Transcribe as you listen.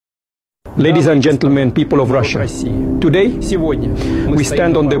Ladies and gentlemen, people of Russia, today we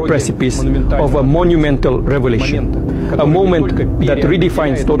stand on the precipice of a monumental revelation, a moment that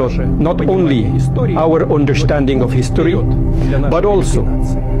redefines not only our understanding of history, but also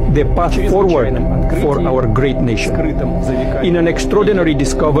the path forward for our great nation. In an extraordinary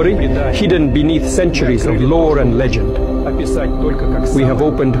discovery hidden beneath centuries of lore and legend, we have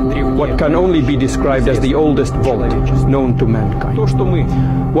opened what can only be described as the oldest vault known to mankind.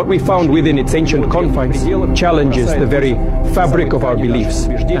 What we found within its ancient confines challenges the very fabric of our beliefs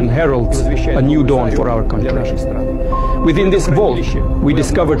and heralds a new dawn for our country. Within this vault, we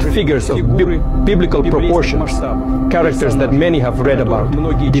discovered figures of biblical proportions, characters that many have read about,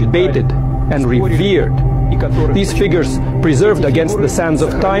 debated, and revered. These figures, preserved against the sands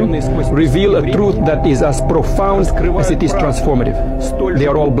of time, reveal a truth that is as profound as it is transformative. They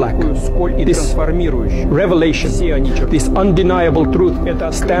are all black. This revelation, this undeniable truth,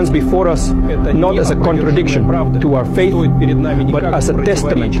 stands before us not as a contradiction to our faith, but as a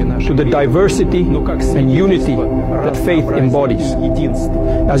testament to the diversity and unity that faith embodies.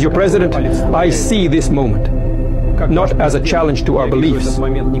 As your president, I see this moment not as a challenge to our beliefs,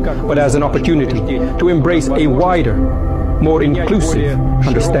 but as an opportunity to embrace a wider, more inclusive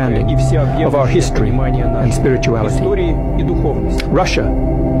understanding of our history and spirituality. Russia,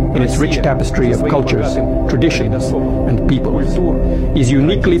 in its rich tapestry of cultures, traditions, and people, is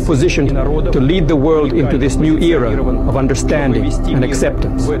uniquely positioned to lead the world into this new era of understanding and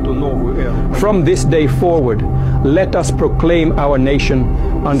acceptance. From this day forward, let us proclaim our nation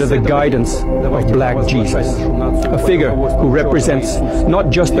under the guidance of Black Jesus, a figure who represents not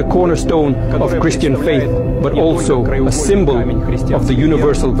just the cornerstone of Christian faith, but also a symbol of the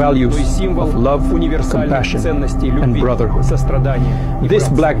universal values of love, compassion, and brotherhood. This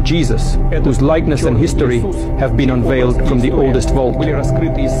Black Jesus, whose likeness and history have been unveiled from the oldest vault,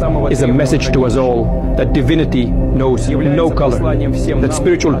 is a message to us all that divinity knows no color, that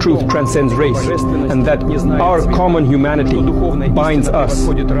spiritual truth transcends race, and that our common humanity binds us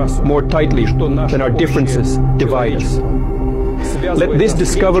more tightly than our differences divide us. Let this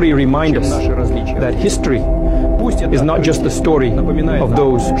discovery remind us that history is not just the story of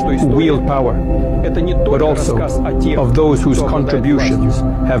those who wield power, but also of those whose contributions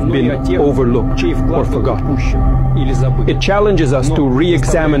have been overlooked or forgotten. It challenges us to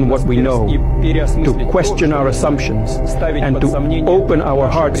re-examine what we know, to question our assumptions, and to open our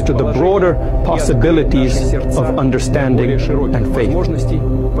hearts to the broader possibilities of understanding and faith.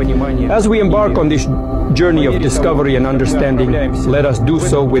 As we embark on this journey of discovery and understanding, let us do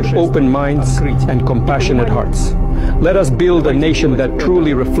so with open minds and compassionate hearts. Let us build a nation that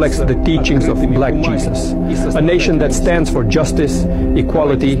truly reflects the teachings of Black Jesus, a nation that stands for justice,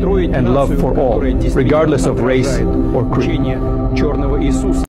 equality, and love for all, regardless of race or creed.